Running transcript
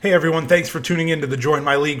Hey everyone, thanks for tuning in to the Join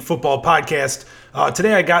My League Football Podcast.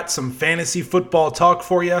 Today I got some fantasy football talk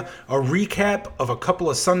for you, a recap of a couple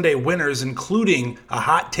of Sunday winners, including a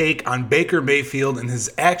hot take on Baker Mayfield and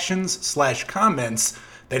his actions/comments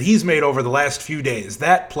that he's made over the last few days.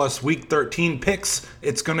 That plus Week 13 picks,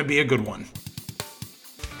 it's going to be a good one.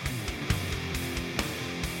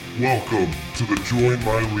 Welcome to the Join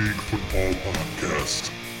My League Football Podcast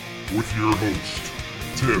with your host,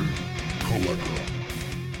 Tim Collector.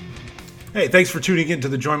 Hey, thanks for tuning in to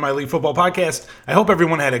the Join My League Football Podcast. I hope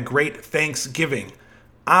everyone had a great Thanksgiving.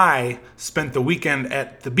 I spent the weekend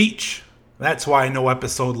at the beach. That's why no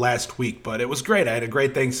episode last week, but it was great. I had a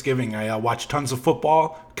great Thanksgiving. I watched tons of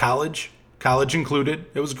football, college included.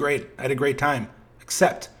 It was great. I had a great time,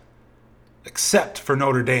 except for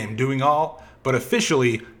Notre Dame doing all but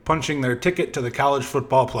officially punching their ticket to the college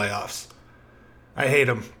football playoffs. I hate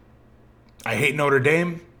them. I hate Notre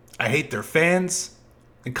Dame. I hate their fans.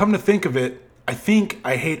 And come to think of it, I think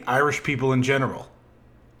I hate Irish people in general.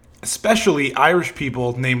 Especially Irish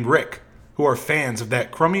people named Rick, who are fans of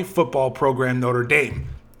that crummy football program Notre Dame.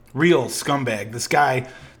 Real scumbag. This guy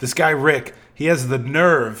Rick, he has the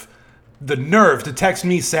nerve to text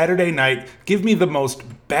me Saturday night, give me the most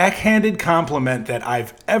backhanded compliment that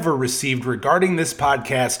I've ever received regarding this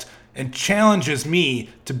podcast, and challenges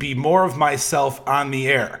me to be more of myself on the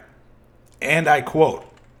air. And I quote,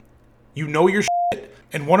 "You know your shit,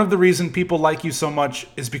 and one of the reasons people like you so much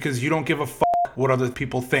is because you don't give a fuck what other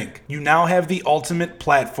people think. You now have the ultimate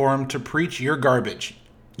platform to preach your garbage.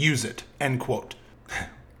 Use it." End quote.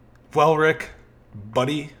 Well, Rick,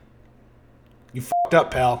 buddy, you fucked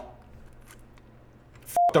up, pal.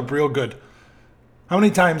 Fucked up real good. How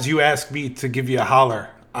many times you ask me to give you a holler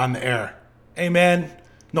on the air? Hey, man,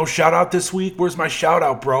 no shout out this week? Where's my shout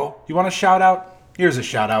out, bro? You want a shout out? Here's a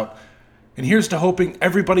shout out. And here's to hoping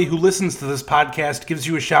everybody who listens to this podcast gives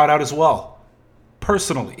you a shout out as well.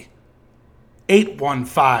 Personally.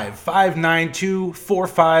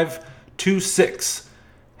 815-592-4526.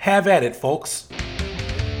 Have at it, folks.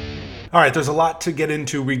 All right, there's a lot to get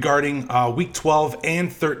into regarding Week 12 and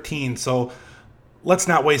 13, so let's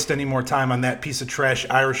not waste any more time on that piece of trash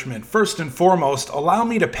Irishman. First and foremost, allow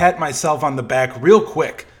me to pat myself on the back real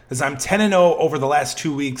quick, as I'm 10-0 over the last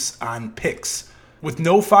 2 weeks on picks. With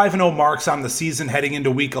no 5-0 marks on the season heading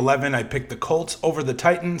into Week 11, I picked the Colts over the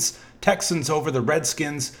Titans, Texans over the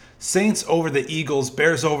Redskins, Saints over the Eagles,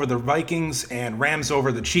 Bears over the Vikings, and Rams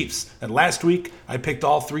over the Chiefs. And last week, I picked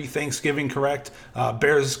all three Thanksgiving correct.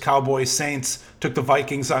 Bears, Cowboys, Saints, took the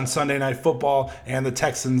Vikings on Sunday Night Football, and the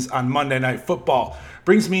Texans on Monday Night Football.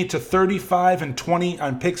 Brings me to 35-20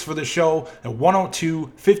 on picks for the show, and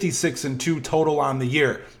 102, 56-2 total on the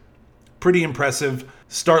year. Pretty impressive.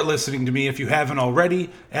 Start listening to me if you haven't already.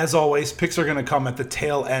 As always, picks are going to come at the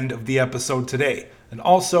tail end of the episode today. And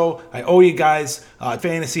also, I owe you guys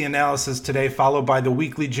fantasy analysis today, followed by the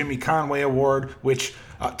weekly Jimmy Conway Award, which,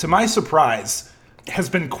 to my surprise, has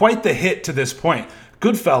been quite the hit to this point.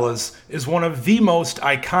 Goodfellas is one of the most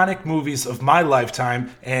iconic movies of my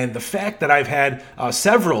lifetime, and the fact that I've had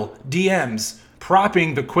several DMs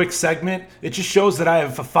propping the quick segment, it just shows that I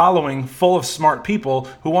have a following full of smart people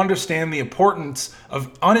who understand the importance of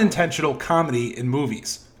unintentional comedy in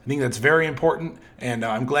movies. I think that's very important, and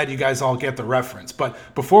I'm glad you guys all get the reference. But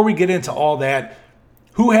before we get into all that,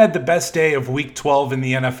 who had the best day of Week 12 in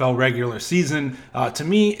the NFL regular season? To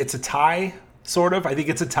me, it's a tie. Sort of. I think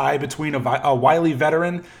it's a tie between a wily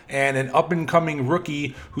veteran and an up-and-coming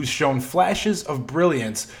rookie who's shown flashes of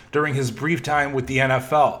brilliance during his brief time with the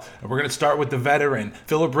NFL. And we're going to start with the veteran,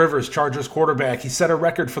 Philip Rivers, Chargers quarterback. He set a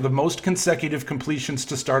record for the most consecutive completions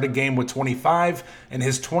to start a game with 25, and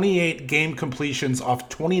his 28 game completions off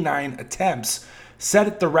 29 attempts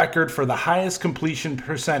set the record for the highest completion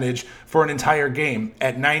percentage for an entire game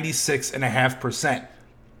at 96.5%.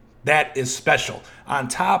 That is special. On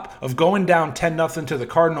top of going down 10-0 to the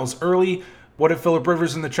Cardinals early, what did Philip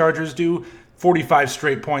Rivers and the Chargers do? 45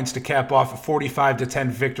 straight points to cap off a 45-10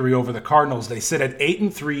 victory over the Cardinals. They sit at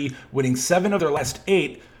 8-3, winning 7 of their last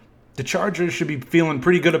 8. The Chargers should be feeling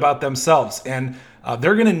pretty good about themselves, and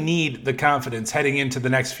they're going to need the confidence heading into the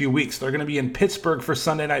next few weeks. They're going to be in Pittsburgh for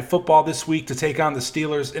Sunday Night Football this week to take on the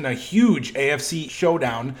Steelers in a huge AFC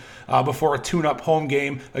showdown before a tune-up home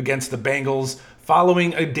game against the Bengals,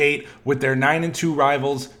 following a date with their 9-2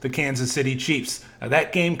 rivals, the Kansas City Chiefs. Now,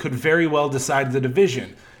 that game could very well decide the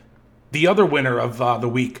division. The other winner of the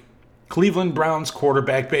week, Cleveland Browns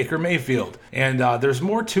quarterback Baker Mayfield. And there's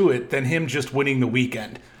more to it than him just winning the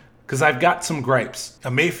weekend, because I've got some gripes. Now,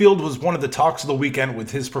 Mayfield was one of the talks of the weekend with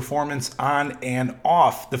his performance on and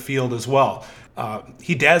off the field as well.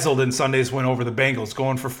 He dazzled in Sunday's win over the Bengals,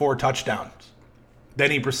 going for 4 touchdowns.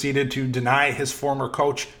 Then he proceeded to deny his former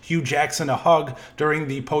coach, Hugh Jackson, a hug during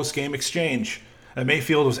the post-game exchange.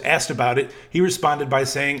 Mayfield was asked about it. He responded by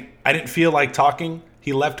saying, "I didn't feel like talking."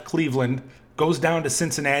 He left Cleveland, goes down to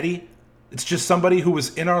Cincinnati. It's just somebody who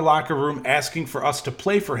was in our locker room asking for us to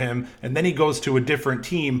play for him, and then he goes to a different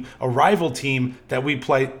team, a rival team that we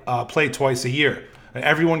play twice a year.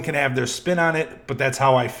 Everyone can have their spin on it, but that's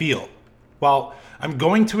how I feel. While I'm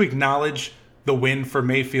going to acknowledge the win for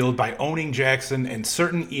Mayfield by owning Jackson and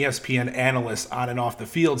certain ESPN analysts on and off the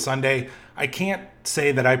field Sunday, I can't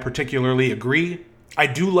say that I particularly agree. I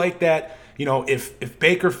do like that, if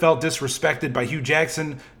Baker felt disrespected by Hugh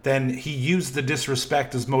Jackson, then he used the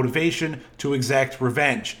disrespect as motivation to exact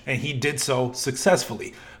revenge, and he did so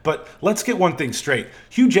successfully. But let's get one thing straight.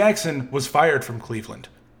 Hugh Jackson was fired from Cleveland.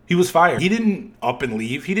 He was fired. He didn't up and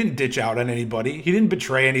leave. He didn't ditch out on anybody. He didn't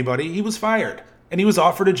betray anybody. He was fired. And he was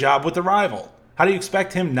offered a job with a rival. How do you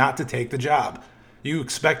expect him not to take the job? You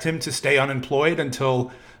expect him to stay unemployed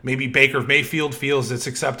until maybe Baker Mayfield feels it's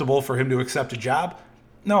acceptable for him to accept a job?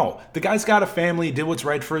 No, the guy's got a family, did what's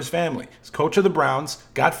right for his family. He's coach of the Browns,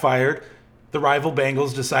 got fired. The rival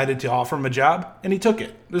Bengals decided to offer him a job, and he took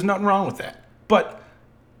it. There's nothing wrong with that. But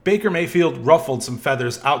Baker Mayfield ruffled some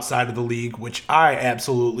feathers outside of the league, which I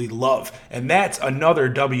absolutely love. And that's another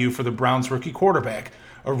W for the Browns rookie quarterback.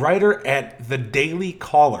 A writer at The Daily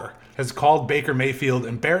Caller has called Baker Mayfield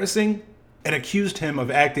embarrassing and accused him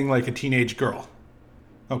of acting like a teenage girl.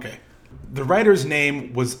 Okay, the writer's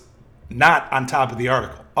name was not on top of the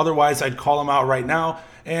article. Otherwise, I'd call him out right now,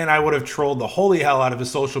 and I would have trolled the holy hell out of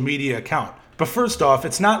his social media account. But first off,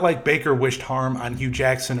 it's not like Baker wished harm on Hugh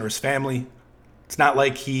Jackson or his family. It's not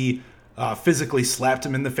like he physically slapped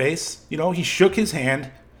him in the face. He shook his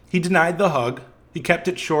hand, he denied the hug, he kept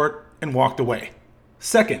it short, and walked away.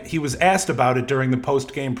 Second, he was asked about it during the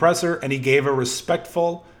post-game presser, and he gave a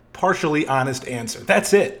respectful, partially honest answer.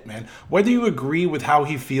 That's it, man. Whether you agree with how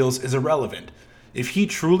he feels is irrelevant. If he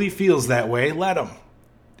truly feels that way, let him.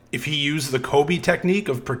 If he used the Kobe technique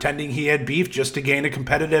of pretending he had beef just to gain a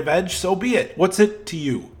competitive edge, so be it. What's it to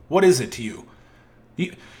you? What is it to you?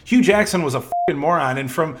 Hugh Jackson was a fucking moron,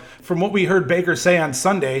 and from what we heard Baker say on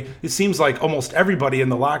Sunday, it seems like almost everybody in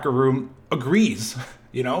the locker room agrees,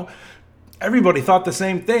 Everybody thought the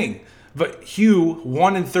same thing. But Hugh,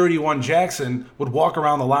 1-31 Jackson, would walk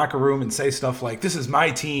around the locker room and say stuff like, "This is my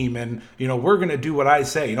team, and, we're going to do what I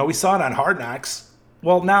say." We saw it on Hard Knocks.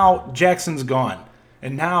 Well, now Jackson's gone.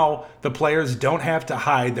 And now the players don't have to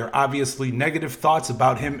hide their obviously negative thoughts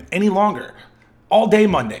about him any longer. All day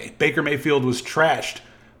Monday, Baker Mayfield was trashed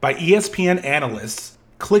by ESPN analysts,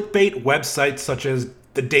 clickbait websites such as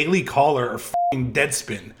The Daily Caller or f***ing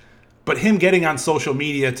Deadspin. But him getting on social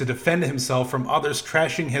media to defend himself from others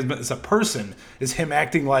trashing him as a person is him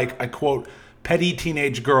acting like, I quote, petty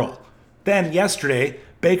teenage girl. Then yesterday,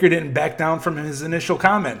 Baker didn't back down from his initial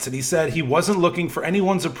comments, and he said he wasn't looking for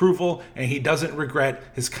anyone's approval and he doesn't regret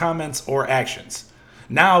his comments or actions.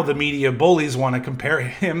 Now the media bullies want to compare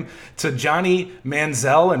him to Johnny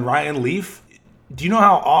Manziel and Ryan Leaf. Do you know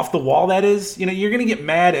how off the wall that is? You're going to get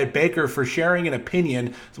mad at Baker for sharing an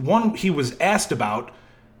opinion, one he was asked about,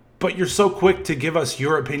 but you're so quick to give us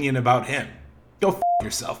your opinion about him. Go f***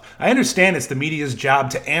 yourself. I understand it's the media's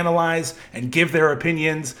job to analyze and give their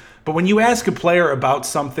opinions, but when you ask a player about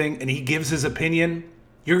something and he gives his opinion,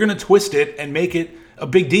 you're going to twist it and make it a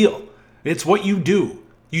big deal. It's what you do.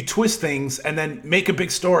 You twist things and then make a big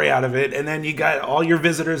story out of it, and then you got all your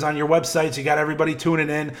visitors on your websites, you got everybody tuning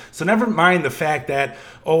in. So never mind the fact that,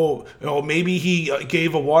 maybe he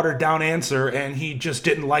gave a watered-down answer and he just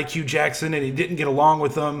didn't like Hugh Jackson and he didn't get along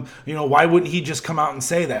with him. Why wouldn't he just come out and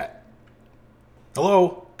say that?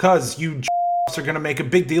 Hello? Because you are going to make a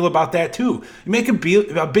big deal about that too. You make a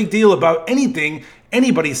big deal about anything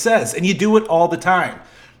anybody says, and you do it all the time.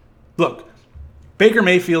 Look, Baker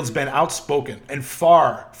Mayfield's been outspoken and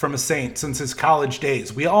far from a saint since his college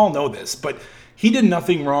days. We all know this, but he did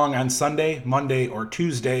nothing wrong on Sunday, Monday, or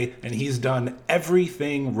Tuesday, and he's done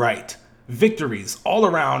everything right. Victories all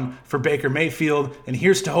around for Baker Mayfield, and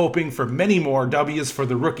here's to hoping for many more W's for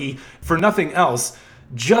the rookie, for nothing else,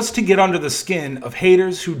 just to get under the skin of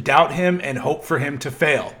haters who doubt him and hope for him to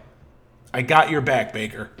fail. I got your back,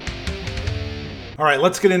 Baker. All right,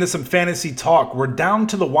 let's get into some fantasy talk. We're down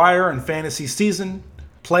to the wire in fantasy season.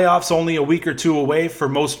 Playoffs only a week or two away for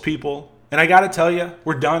most people. And I got to tell you,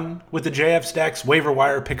 we're done with the JF Stacks waiver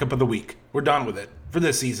wire pickup of the week. We're done with it for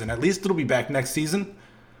this season. At least it'll be back next season.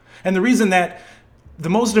 And the reason that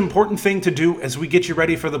the most important thing to do as we get you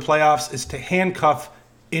ready for the playoffs is to handcuff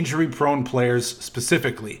injury-prone players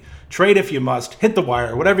specifically. Trade if you must, hit the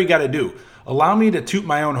wire, whatever you got to do. allow me to toot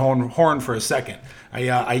my own horn for a second.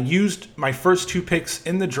 I used my first 2 picks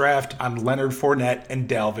in the draft on Leonard Fournette and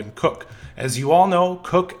Dalvin Cook. As you all know,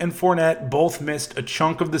 Cook and Fournette both missed a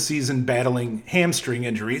chunk of the season battling hamstring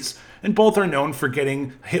injuries, and both are known for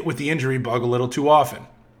getting hit with the injury bug a little too often.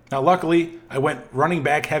 Now, luckily, I went running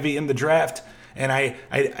back heavy in the draft, and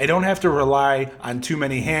I don't have to rely on too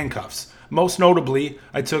many handcuffs. Most notably,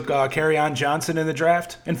 I took Kerryon Johnson in the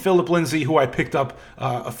draft, and Phillip Lindsay, who I picked up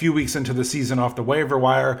a few weeks into the season off the waiver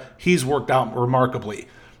wire. He's worked out remarkably.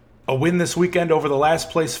 A win this weekend over the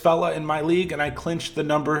last place fella in my league, and I clinched the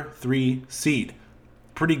number 3 seed.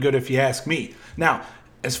 Pretty good if you ask me. Now,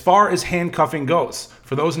 as far as handcuffing goes,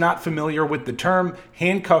 for those not familiar with the term,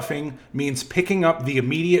 handcuffing means picking up the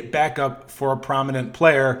immediate backup for a prominent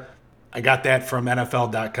player. I got that from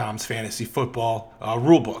NFL.com's fantasy football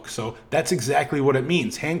rulebook. So that's exactly what it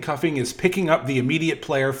means. Handcuffing is picking up the immediate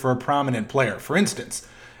player for a prominent player. For instance,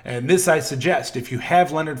 and this I suggest, if you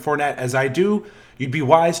have Leonard Fournette, as I do, you'd be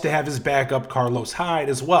wise to have his backup Carlos Hyde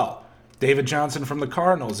as well. David Johnson from the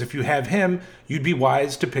Cardinals, if you have him, you'd be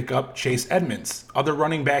wise to pick up Chase Edmonds. Other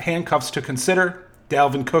running back handcuffs to consider,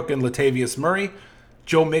 Dalvin Cook and Latavius Murray,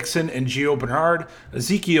 Joe Mixon and Gio Bernard,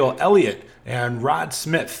 Ezekiel Elliott and Rod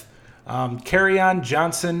Smith, Kerryon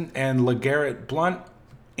Johnson and LeGarrette Blount,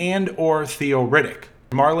 and or Theo Riddick.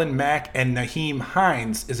 Marlon Mack and Nyheim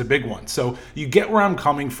Hines is a big one. So you get where I'm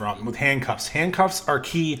coming from with handcuffs. Handcuffs are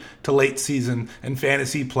key to late season and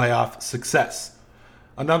fantasy playoff success.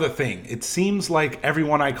 Another thing, it seems like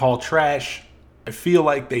everyone I call trash, I feel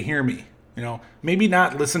like they hear me. Maybe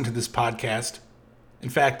not listen to this podcast. In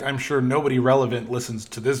fact, I'm sure nobody relevant listens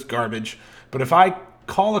to this garbage. But if I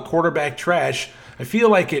call a quarterback trash, I feel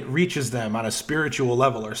like it reaches them on a spiritual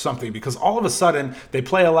level or something, because all of a sudden they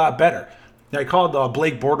play a lot better. I called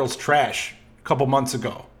Blake Bortles trash a couple months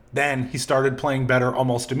ago. Then he started playing better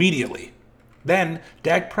almost immediately. Then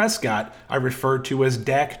Dak Prescott I referred to as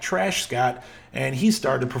Dak Trash Scott, and he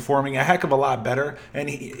started performing a heck of a lot better, and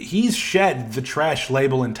he's shed the trash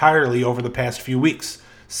label entirely over the past few weeks,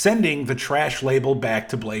 sending the trash label back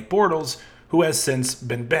to Blake Bortles, who has since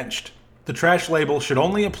been benched. The trash label should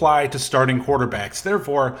only apply to starting quarterbacks.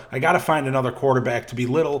 Therefore, I got to find another quarterback to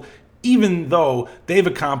belittle, even though they've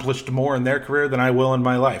accomplished more in their career than I will in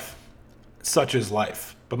my life. Such is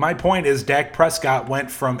life. But my point is, Dak Prescott went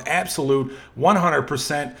from absolute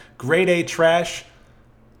 100% grade A trash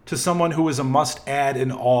to someone who is a must-add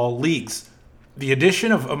in all leagues. The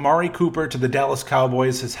addition of Amari Cooper to the Dallas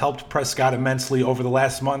Cowboys has helped Prescott immensely over the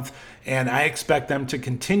last month, and I expect them to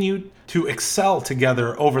continue to excel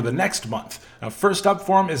together over the next month. Now, first up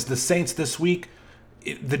for him is the Saints this week.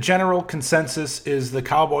 The general consensus is the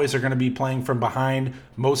Cowboys are going to be playing from behind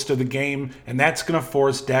most of the game, and that's going to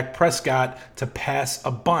force Dak Prescott to pass a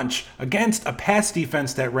bunch against a pass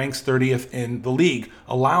defense that ranks 30th in the league,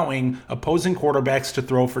 allowing opposing quarterbacks to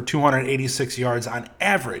throw for 286 yards on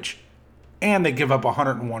average. And they give up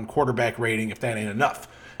 101 quarterback rating if that ain't enough.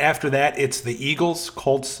 After that, it's the Eagles,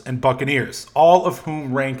 Colts, and Buccaneers, all of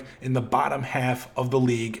whom rank in the bottom half of the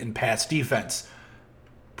league in pass defense.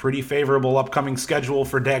 Pretty favorable upcoming schedule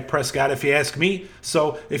for Dak Prescott, if you ask me.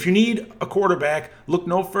 So if you need a quarterback, look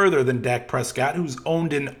no further than Dak Prescott, who's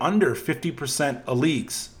owned in under 50% of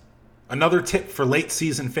leagues. Another tip for late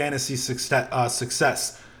season fantasy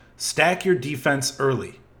success, stack your defense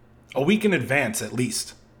early. A week in advance, at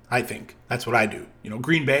least, I think. That's what I do.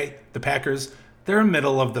 Green Bay, the Packers, they're a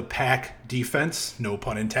middle of the pack defense, no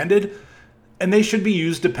pun intended, and they should be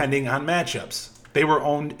used depending on matchups. They were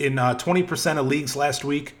owned in 20% of leagues last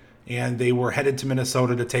week, and they were headed to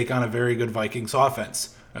Minnesota to take on a very good Vikings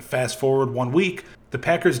offense. Fast forward 1 week, the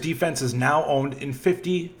Packers defense is now owned in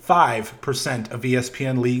 55% of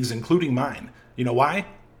ESPN leagues, including mine. You know why?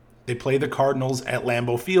 They play the Cardinals at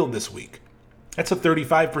Lambeau Field this week. That's a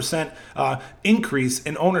 35% increase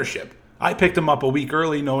in ownership. I picked them up a week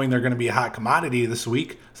early knowing they're going to be a hot commodity this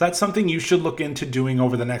week, so that's something you should look into doing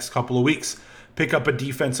over the next couple of weeks. Pick up a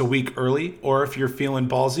defense a week early, or if you're feeling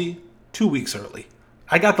ballsy, 2 weeks early.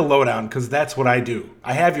 I got the lowdown because that's what I do.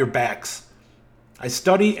 I have your backs. I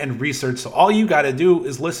study and research, so all you got to do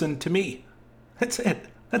is listen to me. That's it.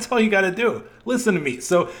 That's all you got to do. Listen to me.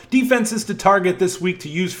 So defenses to target this week to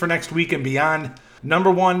use for next week and beyond.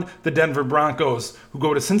 Number 1, the Denver Broncos, who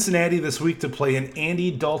go to Cincinnati this week to play an Andy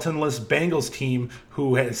Dalton-less Bengals team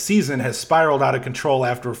whose season has spiraled out of control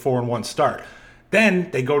after a 4-1 start.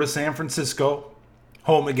 Then they go to San Francisco,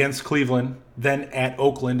 home against Cleveland, then at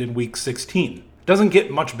Oakland in Week 16. Doesn't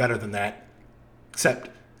get much better than that, except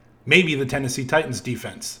maybe the Tennessee Titans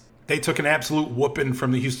defense. They took an absolute whooping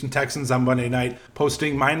from the Houston Texans on Monday night,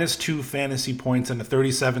 posting -2 fantasy points and a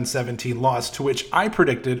 37-17 loss, to which I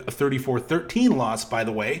predicted a 34-13 loss, by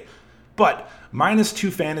the way. But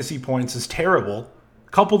 -2 fantasy points is terrible,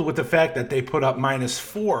 coupled with the fact that they put up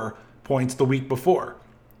 -4 points the week before.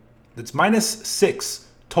 That's -6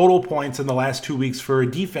 total points in the last 2 weeks for a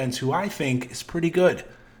defense who I think is pretty good.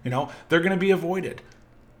 They're going to be avoided.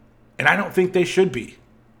 And I don't think they should be.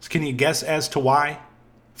 So can you guess as to why?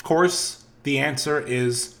 Of course, the answer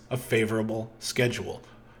is a favorable schedule.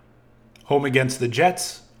 Home against the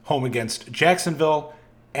Jets, home against Jacksonville,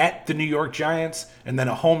 at the New York Giants, and then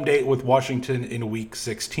a home date with Washington in Week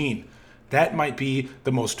 16. That might be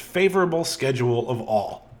the most favorable schedule of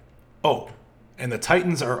all. Oh, and the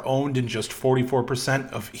Titans are owned in just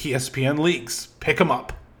 44% of ESPN leagues. Pick them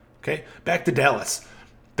up. Okay, back to Dallas.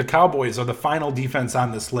 The Cowboys are the final defense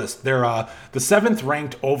on this list. They're the 7th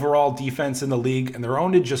ranked overall defense in the league, and they're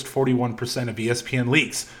owned in just 41% of ESPN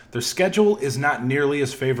leagues. Their schedule is not nearly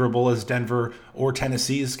as favorable as Denver or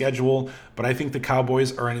Tennessee's schedule, but I think the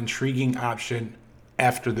Cowboys are an intriguing option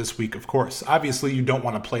after this week, of course. Obviously, you don't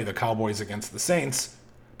want to play the Cowboys against the Saints,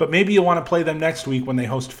 but maybe you want to play them next week when they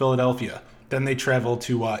host Philadelphia. Then they travel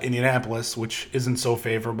to Indianapolis, which isn't so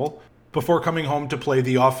favorable, before coming home to play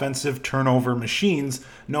the offensive turnover machines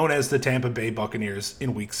known as the Tampa Bay Buccaneers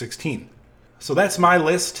in Week 16. So that's my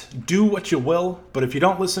list. Do what you will, but if you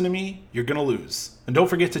don't listen to me, you're going to lose. And don't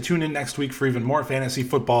forget to tune in next week for even more fantasy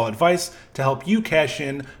football advice to help you cash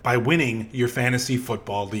in by winning your fantasy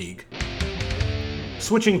football league.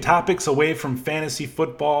 Switching topics away from fantasy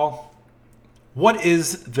football, what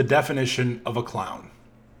is the definition of a clown?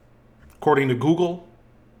 According to Google,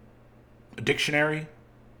 a dictionary,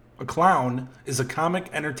 a clown is a comic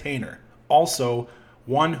entertainer, also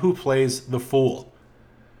one who plays the fool.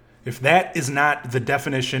 If that is not the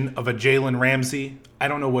definition of a Jalen Ramsey, I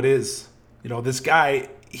don't know what is. This guy,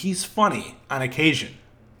 he's funny on occasion,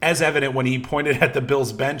 as evident when he pointed at the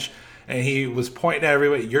Bills bench and he was pointing at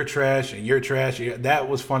everybody, you're trash and you're trash. That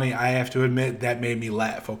was funny. I have to admit that made me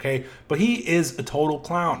laugh, okay? But he is a total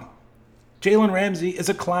clown. Jalen Ramsey is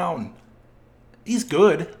a clown. He's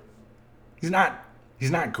good. He's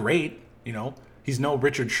not great, He's no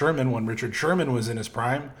Richard Sherman when Richard Sherman was in his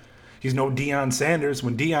prime. He's no Deion Sanders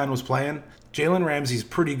when Deion was playing. Jalen Ramsey's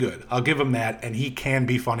pretty good. I'll give him that, and he can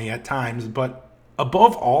be funny at times. But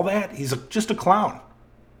above all that, he's just a clown.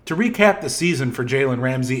 To recap the season for Jalen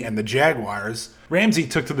Ramsey and the Jaguars, Ramsey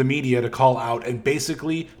took to the media to call out and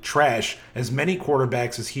basically trash as many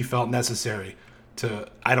quarterbacks as he felt necessary to,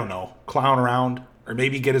 clown around or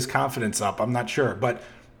maybe get his confidence up. I'm not sure. But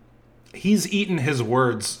he's eaten his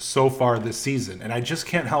words so far this season, and I just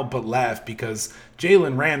can't help but laugh because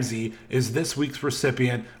Jalen Ramsey is this week's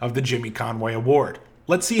recipient of the Jimmy Conway Award.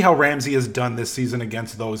 Let's see how Ramsey has done this season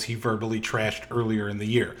against those he verbally trashed earlier in the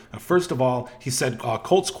year. Now, first of all, he said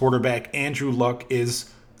Colts quarterback Andrew Luck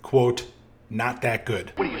is, quote, not that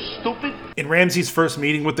good. What are you, stupid? In Ramsey's first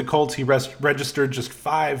meeting with the Colts, he registered just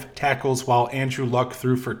 5 tackles while Andrew Luck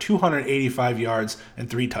threw for 285 yards and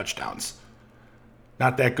 3 touchdowns.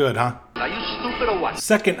 Not that good, huh? Are you stupid or what?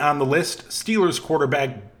 Second on the list, Steelers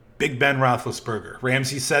quarterback Big Ben Roethlisberger.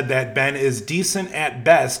 Ramsey said that Ben is decent at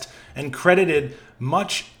best and credited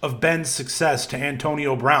much of Ben's success to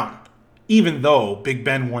Antonio Brown, even though Big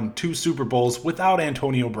Ben won 2 Super Bowls without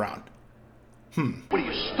Antonio Brown. What are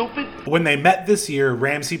you, stupid? When they met this year,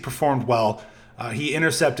 Ramsey performed well. He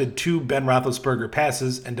intercepted 2 Ben Roethlisberger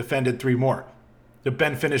passes and defended 3 more.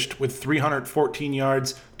 Ben finished with 314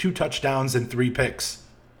 yards, 2 touchdowns, and 3 picks.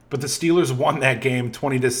 But the Steelers won that game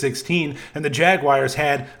 20-16, and the Jaguars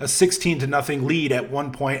had a 16-0 lead at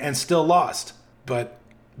one point and still lost. But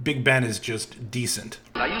Big Ben is just decent.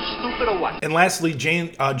 Are you stupid or what? And lastly,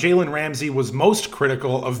 Jalen Ramsey was most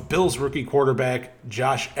critical of Bills rookie quarterback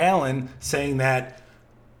Josh Allen, saying that,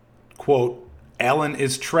 quote, Allen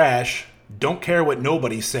is trash. Don't care what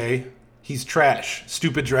nobody say. He's trash.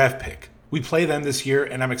 Stupid draft pick. We play them this year,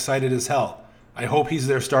 and I'm excited as hell. I hope he's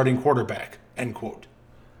their starting quarterback, end quote.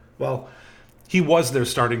 Well, he was their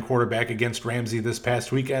starting quarterback against Ramsey this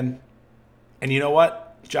past weekend. And you know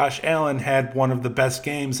what? Josh Allen had one of the best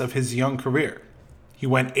games of his young career. He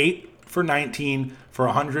went 8 for 19 for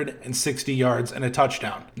 160 yards and a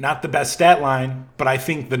touchdown. Not the best stat line, but I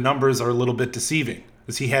think the numbers are a little bit deceiving,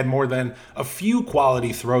 as he had more than a few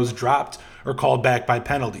quality throws dropped or called back by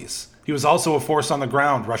penalties. He was also a force on the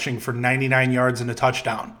ground, rushing for 99 yards and a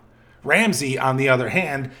touchdown. Ramsey, on the other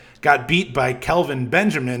hand, got beat by Kelvin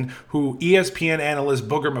Benjamin, who ESPN analyst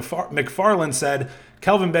Booger McFarland said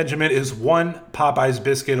Kelvin Benjamin is one Popeye's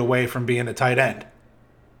biscuit away from being a tight end.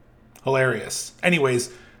 Hilarious.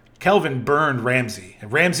 Anyways, Kelvin burned Ramsey.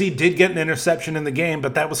 And Ramsey did get an interception in the game,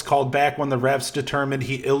 but that was called back when the refs determined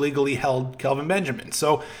he illegally held Kelvin Benjamin.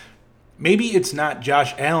 So maybe it's not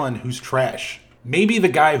Josh Allen who's trash. Maybe the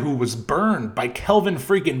guy who was burned by Kelvin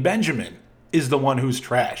freaking Benjamin is the one who's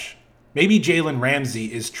trash. Maybe Jalen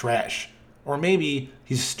Ramsey is trash. Or maybe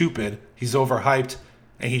he's stupid, he's overhyped,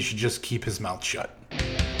 and he should just keep his mouth shut.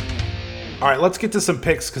 All right, let's get to some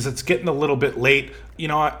picks because it's getting a little bit late. You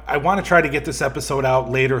know, I want to try to get this episode out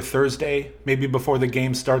later Thursday, maybe before the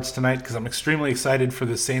game starts tonight, because I'm extremely excited for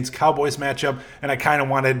the Saints-Cowboys matchup, and I kind of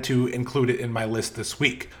wanted to include it in my list this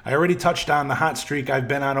week. I already touched on the hot streak I've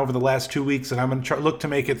been on over the last 2 weeks, and I'm going to look to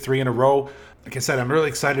make it 3 in a row. Like I said, I'm really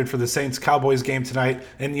excited for the Saints-Cowboys game tonight,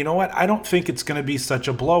 and you know what? I don't think it's going to be such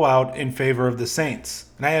a blowout in favor of the Saints.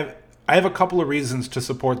 And I have a couple of reasons to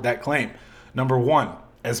support that claim. Number one,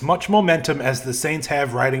 as much momentum as the Saints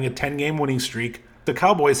have riding a 10-game winning streak, the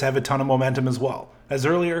Cowboys have a ton of momentum as well. As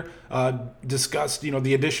earlier discussed,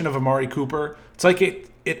 the addition of Amari Cooper, it's like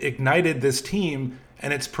it ignited this team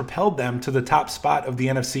and it's propelled them to the top spot of the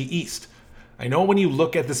NFC East. I know when you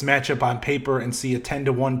look at this matchup on paper and see a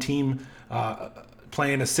 10-1 team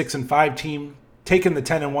playing a 6-5 team, taking the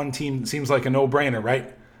 10-1 team seems like a no-brainer,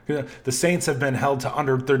 right? The Saints have been held to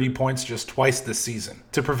under 30 points just twice this season.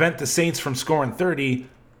 To prevent the Saints from scoring 30,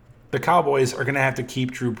 the Cowboys are going to have to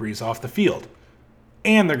keep Drew Brees off the field.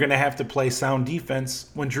 And they're going to have to play sound defense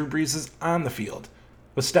when Drew Brees is on the field.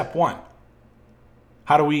 But step one,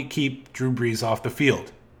 how do we keep Drew Brees off the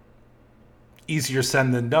field? Easier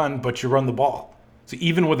said than done, but you run the ball. So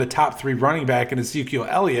even with a top 3 running back in Ezekiel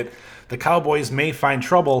Elliott, the Cowboys may find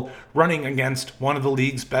trouble running against one of the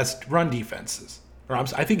league's best run defenses.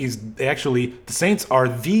 I think the Saints are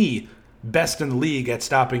the best in the league at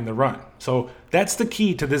stopping the run. So that's the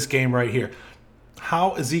key to this game right here.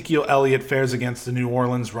 How Ezekiel Elliott fares against the New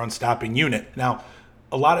Orleans run-stopping unit. Now,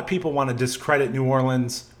 a lot of people want to discredit New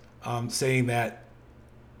Orleans, saying that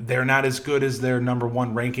they're not as good as their number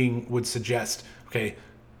 1 ranking would suggest. Okay,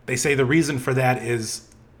 they say the reason for that is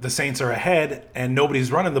the Saints are ahead and nobody's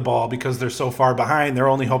running the ball because they're so far behind. Their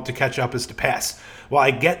only hope to catch up is to pass. Well,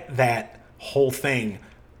 I get that whole thing.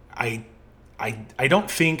 I don't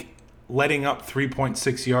think letting up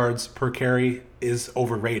 3.6 yards per carry is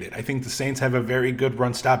overrated. I think the Saints have a very good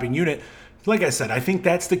run-stopping unit. Like I said, I think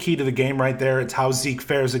that's the key to the game right there. It's how Zeke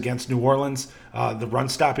fares against New Orleans, the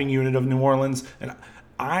run-stopping unit of New Orleans. And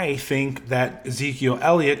I think that Ezekiel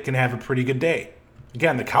Elliott can have a pretty good day.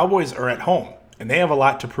 Again, the Cowboys are at home, and they have a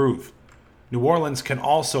lot to prove. New Orleans can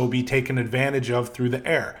also be taken advantage of through the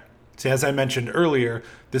air. So as I mentioned earlier,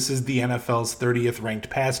 this is the NFL's 30th ranked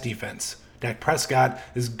pass defense. Dak Prescott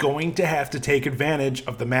is going to have to take advantage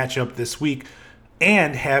of the matchup this week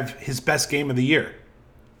and have his best game of the year.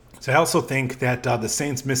 So I also think that the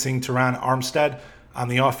Saints missing Teron Armstead on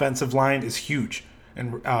the offensive line is huge.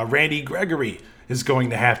 And Randy Gregory is going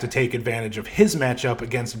to have to take advantage of his matchup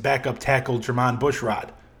against backup tackle Jermon Bushrod.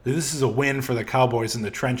 This is a win for the Cowboys in the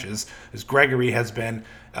trenches, as Gregory has been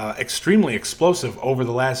extremely explosive over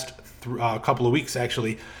the last couple of weeks,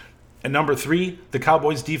 actually. At number 3, the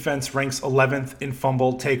Cowboys defense ranks 11th in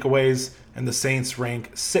fumble takeaways, and the Saints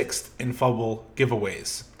rank 6th in fumble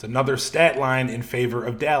giveaways. It's another stat line in favor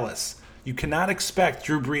of Dallas. You cannot expect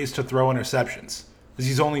Drew Brees to throw interceptions, because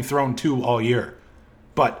he's only thrown 2 all year.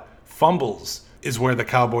 But fumbles is where the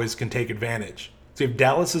Cowboys can take advantage. So if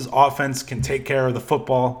Dallas's offense can take care of the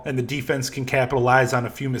football and the defense can capitalize on a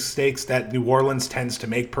few mistakes that New Orleans tends to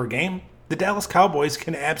make per game, the Dallas Cowboys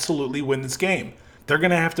can absolutely win this game. They're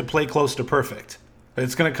going to have to play close to perfect.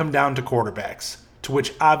 It's going to come down to quarterbacks, to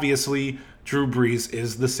which obviously Drew Brees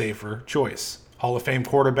is the safer choice. Hall of Fame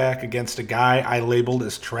quarterback against a guy I labeled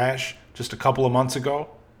as trash just a couple of months ago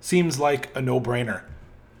seems like a no-brainer.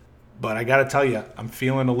 But I got to tell you, I'm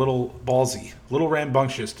feeling a little ballsy, a little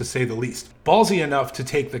rambunctious to say the least. Ballsy enough to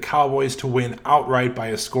take the Cowboys to win outright by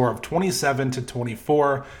a score of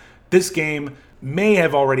 27-24. This game may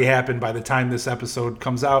have already happened by the time this episode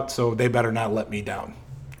comes out, so they better not let me down.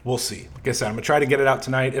 We'll see. Like I said, I'm going to try to get it out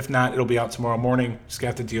tonight. If not, it'll be out tomorrow morning. Just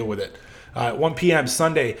going to have to deal with it. 1 p.m.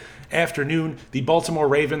 Sunday afternoon, the Baltimore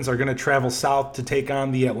Ravens are going to travel south to take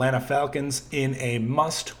on the Atlanta Falcons in a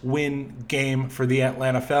must-win game for the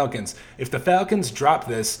Atlanta Falcons. If the Falcons drop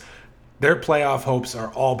this, their playoff hopes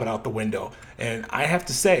are all but out the window. And I have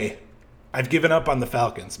to say, I've given up on the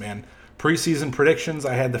Falcons, man. Preseason predictions,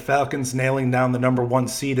 I had the Falcons nailing down the number 1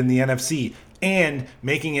 seed in the NFC. and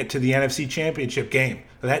making it to the NFC Championship game.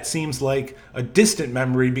 That seems like a distant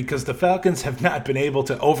memory because the Falcons have not been able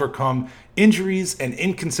to overcome injuries and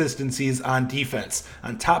inconsistencies on defense.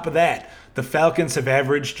 On top of that, the Falcons have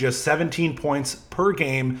averaged just 17 points per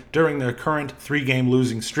game during their current 3-game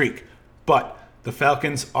losing streak. But the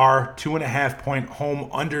Falcons are 2.5-point home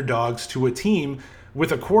underdogs to a team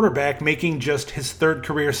with a quarterback making just his 3rd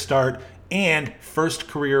career start and 1st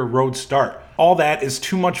career road start. All that is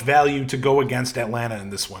too much value to go against Atlanta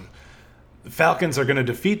in this one. The Falcons are going to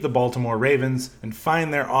defeat the Baltimore Ravens and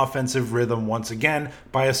find their offensive rhythm once again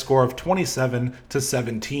by a score of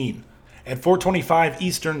 27-17. At 4:25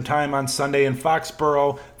 Eastern Time on Sunday in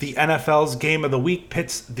Foxborough, the NFL's Game of the Week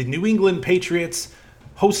pits the New England Patriots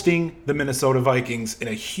hosting the Minnesota Vikings in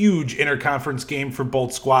a huge interconference game for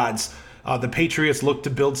both squads. The Patriots look to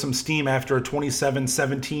build some steam after a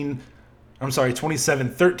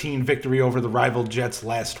 27-13 victory over the rival Jets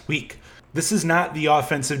last week. This is not the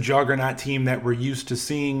offensive juggernaut team that we're used to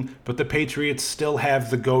seeing, but the Patriots still have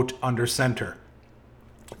the GOAT under center.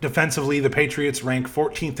 Defensively, the Patriots rank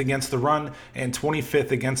 14th against the run and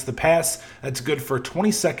 25th against the pass. That's good for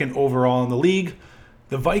 22nd overall in the league.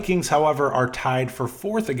 The Vikings, however, are tied for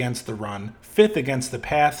 4th against the run, 5th against the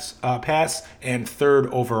pass, and 3rd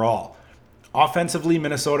overall. Offensively,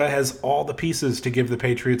 Minnesota has all the pieces to give the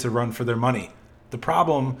Patriots a run for their money. The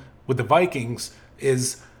problem with the Vikings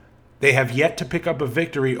is they have yet to pick up a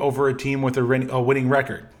victory over a team with a winning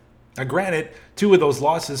record. Now, granted, 2 of those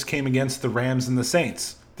losses came against the Rams and the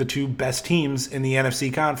Saints, the 2 best teams in the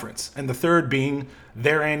NFC Conference, and the 3rd being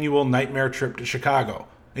their annual nightmare trip to Chicago.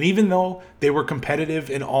 And even though they were competitive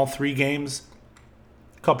in all 3 games,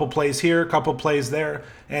 couple plays here, couple plays there,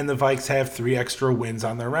 and the Vikes have 3 extra wins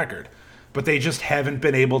on their record. But they just haven't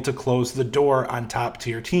been able to close the door on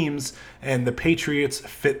top-tier teams, and the Patriots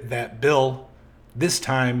fit that bill. This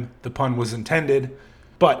time, the pun was intended.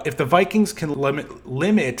 But if the Vikings can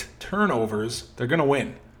limit turnovers, they're going to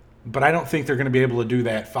win. But I don't think they're going to be able to do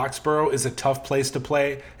that. Foxborough is a tough place to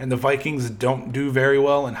play, and the Vikings don't do very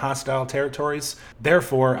well in hostile territories.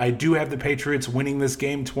 Therefore, I do have the Patriots winning this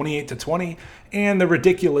game 28-20, and the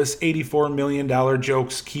ridiculous $84 million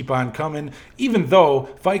jokes keep on coming, even though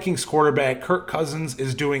Vikings quarterback Kirk Cousins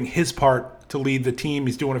is doing his part to lead the team.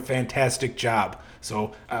 He's doing a fantastic job.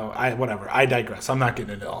 So, I digress. I'm not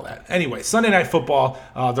getting into all that. Anyway, Sunday Night Football,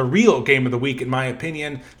 the real game of the week, in my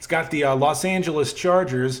opinion. It's got the Los Angeles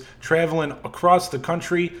Chargers traveling across the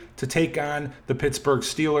country to take on the Pittsburgh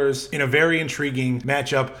Steelers in a very intriguing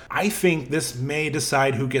matchup. I think this may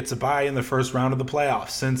decide who gets a bye in the first round of the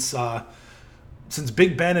playoffs. Since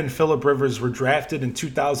Big Ben and Phillip Rivers were drafted in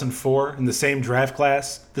 2004 in the same draft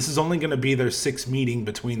class, this is only going to be their 6th meeting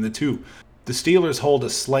between the two. The Steelers hold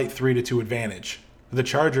a slight 3-2 advantage. The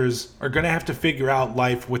Chargers are going to have to figure out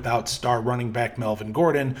life without star running back Melvin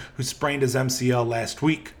Gordon, who sprained his MCL last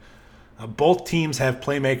week. Both teams have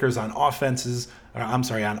playmakers on offense,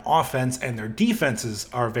 and their defenses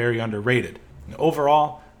are very underrated.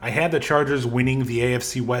 Overall, I had the Chargers winning the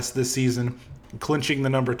AFC West this season, clinching the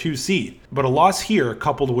number 2 seed. But a loss here,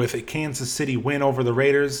 coupled with a Kansas City win over the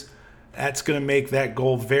Raiders, that's going to make that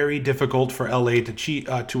goal very difficult for LA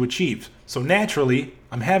to achieve. So naturally,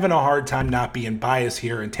 I'm having a hard time not being biased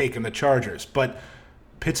here and taking the Chargers. But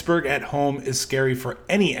Pittsburgh at home is scary for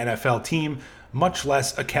any NFL team, much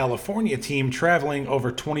less a California team traveling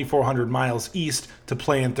over 2,400 miles east to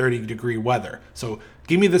play in 30-degree weather. So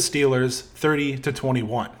give me the Steelers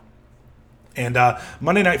 30-21. And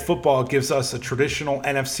Monday Night Football gives us a traditional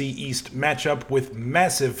NFC East matchup with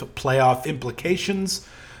massive playoff implications.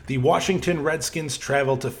 The Washington Redskins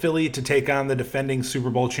travel to Philly to take on the defending Super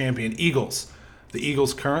Bowl champion Eagles. The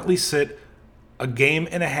Eagles currently sit a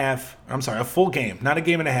full game, not a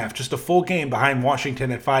game and a half, just a full game behind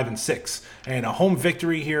Washington at 5-6. And a home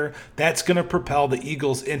victory here, that's going to propel the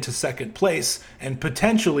Eagles into 2nd place and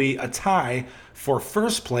potentially a tie for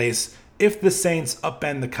 1st place if the Saints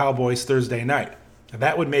upend the Cowboys Thursday night.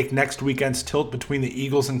 That would make next weekend's tilt between the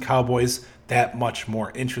Eagles and Cowboys that much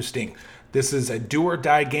more interesting. This is a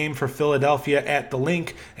do-or-die game for Philadelphia at the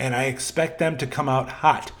Link, and I expect them to come out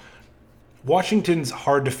hot. Washington's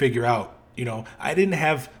hard to figure out. I didn't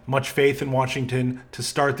have much faith in Washington to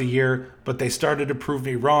start the year, but they started to prove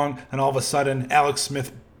me wrong, and all of a sudden, Alex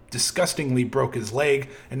Smith disgustingly broke his leg,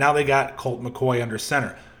 and now they got Colt McCoy under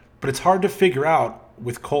center. But it's hard to figure out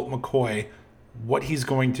with Colt McCoy what he's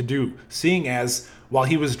going to do, seeing as while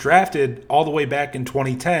he was drafted all the way back in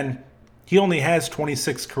 2010, he only has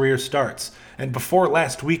 26 career starts. And before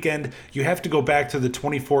last weekend, you have to go back to the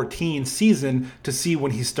 2014 season to see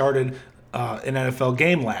when he started an NFL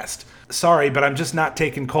game last. Sorry, but I'm just not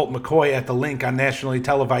taking Colt McCoy at the link on nationally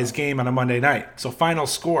televised game on a Monday night. So final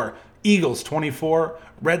score, Eagles 24,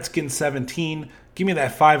 Redskins 17. Give me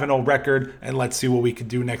that 5-0 record, and let's see what we can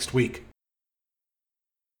do next week.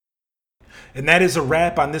 And that is a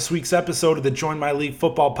wrap on this week's episode of the Join My League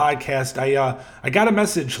Football Podcast. I got a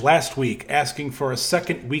message last week asking for a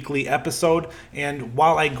second weekly episode, and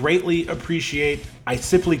while I greatly appreciate, I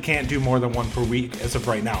simply can't do more than one per week as of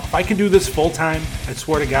right now. If I could do this full time, I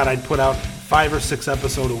swear to God I'd put out 5 or 6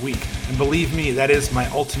 episodes a week. And believe me, that is my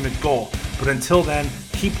ultimate goal. But until then,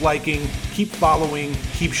 keep liking, keep following,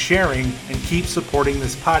 keep sharing, and keep supporting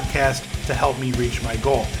this podcast to help me reach my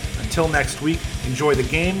goal. Until next week, enjoy the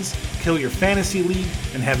games, kill your fantasy league,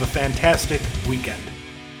 and have a fantastic weekend.